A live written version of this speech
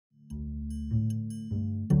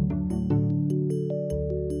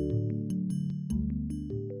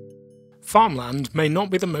Farmland may not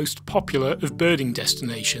be the most popular of birding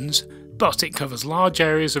destinations, but it covers large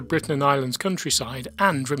areas of Britain and Ireland's countryside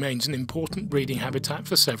and remains an important breeding habitat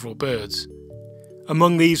for several birds.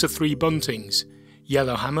 Among these are three buntings: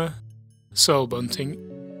 Yellowhammer, Cirl bunting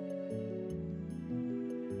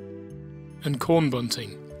and corn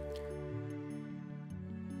bunting.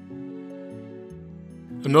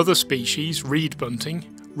 Another species, reed bunting,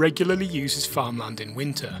 regularly uses farmland in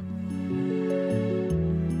winter.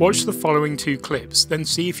 Watch the following two clips, then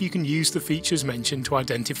see if you can use the features mentioned to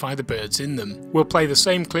identify the birds in them. We'll play the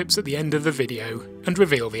same clips at the end of the video and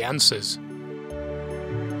reveal the answers.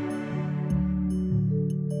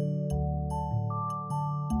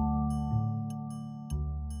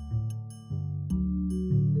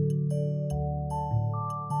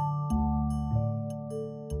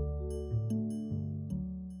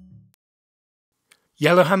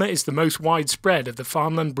 Yellowhammer is the most widespread of the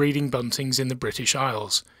farmland breeding buntings in the British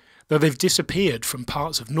Isles, though they've disappeared from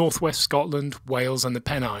parts of northwest Scotland, Wales and the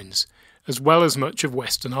Pennines, as well as much of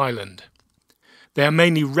Western Ireland. They are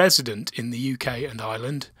mainly resident in the UK and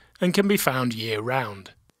Ireland and can be found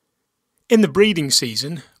year-round. In the breeding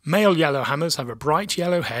season, male yellowhammers have a bright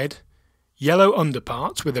yellow head, yellow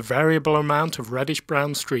underparts with a variable amount of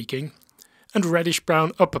reddish-brown streaking, and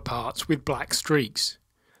reddish-brown upperparts with black streaks.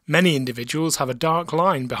 Many individuals have a dark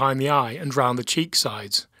line behind the eye and round the cheek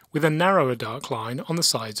sides, with a narrower dark line on the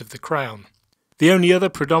sides of the crown. The only other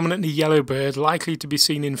predominantly yellow bird likely to be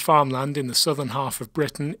seen in farmland in the southern half of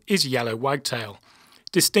Britain is yellow wagtail,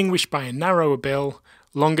 distinguished by a narrower bill,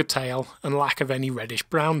 longer tail and lack of any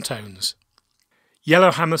reddish-brown tones.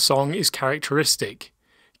 Yellowhammer song is characteristic,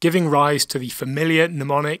 giving rise to the familiar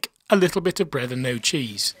mnemonic "a little bit of bread and no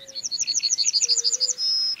cheese."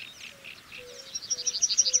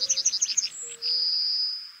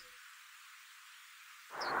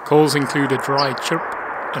 Calls include a dry chirp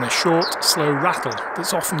and a short, slow rattle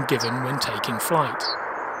that's often given when taking flight.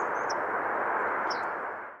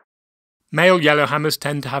 Male yellowhammers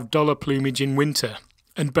tend to have duller plumage in winter,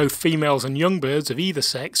 and both females and young birds of either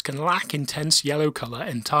sex can lack intense yellow colour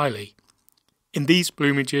entirely. In these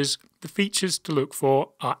plumages, the features to look for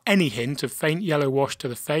are any hint of faint yellow wash to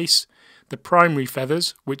the face, the primary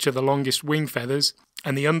feathers, which are the longest wing feathers,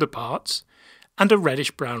 and the underparts, and a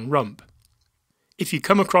reddish-brown rump. If you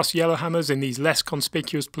come across yellowhammers in these less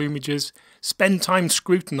conspicuous plumages, spend time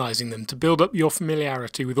scrutinising them to build up your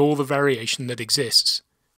familiarity with all the variation that exists.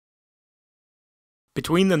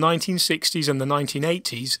 Between the 1960s and the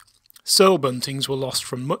 1980s, Cirl buntings were lost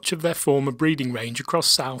from much of their former breeding range across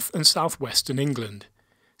south and southwestern England.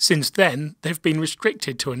 Since then, they've been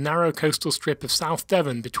restricted to a narrow coastal strip of South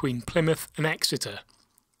Devon between Plymouth and Exeter.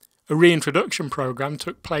 A reintroduction programme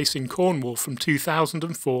took place in Cornwall from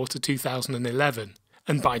 2004 to 2011,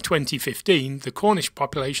 and by 2015 the Cornish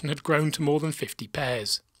population had grown to more than 50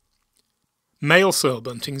 pairs. Male Cirl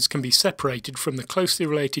buntings can be separated from the closely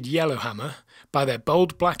related yellowhammer by their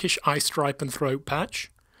bold blackish eye stripe and throat patch,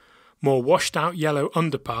 more washed out yellow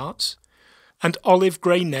underparts, and olive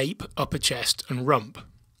grey nape, upper chest and rump.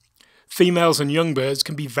 Females and young birds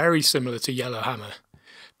can be very similar to yellowhammer.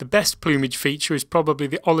 The best plumage feature is probably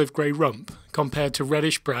the olive grey rump, compared to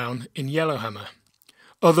reddish-brown in yellowhammer.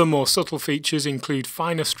 Other more subtle features include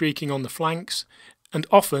finer streaking on the flanks, and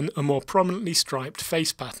often a more prominently striped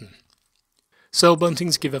face pattern. Cirl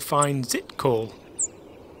buntings give a fine zit call,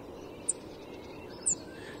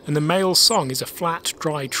 and the male's song is a flat,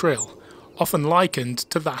 dry trill, often likened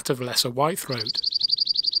to that of lesser whitethroat.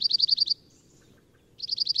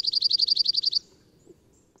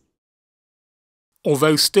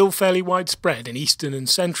 Although still fairly widespread in eastern and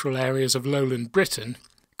central areas of lowland Britain,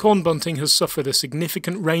 corn bunting has suffered a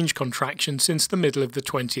significant range contraction since the middle of the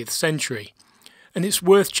 20th century, and it's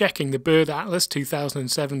worth checking the Bird Atlas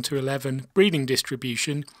 2007-11 breeding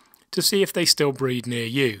distribution to see if they still breed near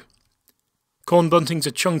you. Corn buntings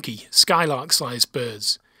are chunky, skylark-sized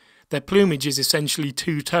birds. Their plumage is essentially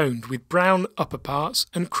two-toned with brown upperparts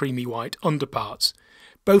and creamy white underparts,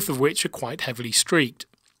 both of which are quite heavily streaked.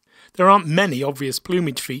 There aren't many obvious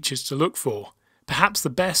plumage features to look for. Perhaps the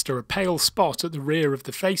best are a pale spot at the rear of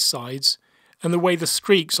the face sides, and the way the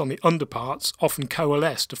streaks on the underparts often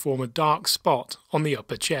coalesce to form a dark spot on the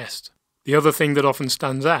upper chest. The other thing that often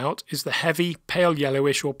stands out is the heavy, pale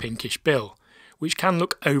yellowish or pinkish bill, which can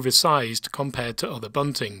look oversized compared to other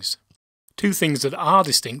buntings. Two things that are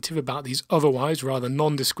distinctive about these otherwise rather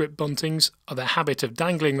nondescript buntings are their habit of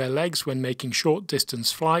dangling their legs when making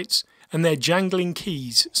short-distance flights, and their jangling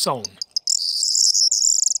keys song.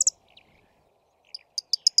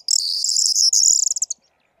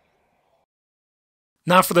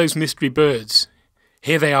 Now for those mystery birds.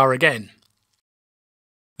 Here they are again.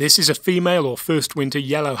 This is a female or first winter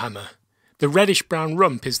yellowhammer. The reddish-brown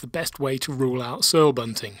rump is the best way to rule out Cirl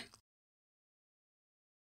bunting.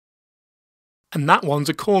 And that one's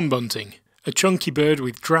a corn bunting, a chunky bird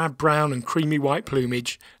with drab brown and creamy white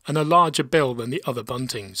plumage and a larger bill than the other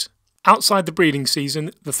buntings. Outside the breeding season,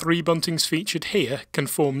 the 3 buntings featured here can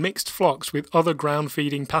form mixed flocks with other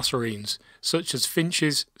ground-feeding passerines, such as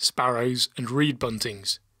finches, sparrows and reed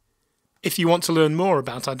buntings. If you want to learn more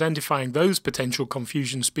about identifying those potential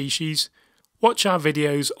confusion species, watch our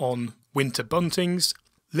videos on winter buntings,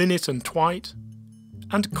 linnet and twite,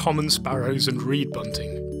 and common sparrows and reed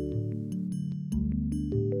bunting.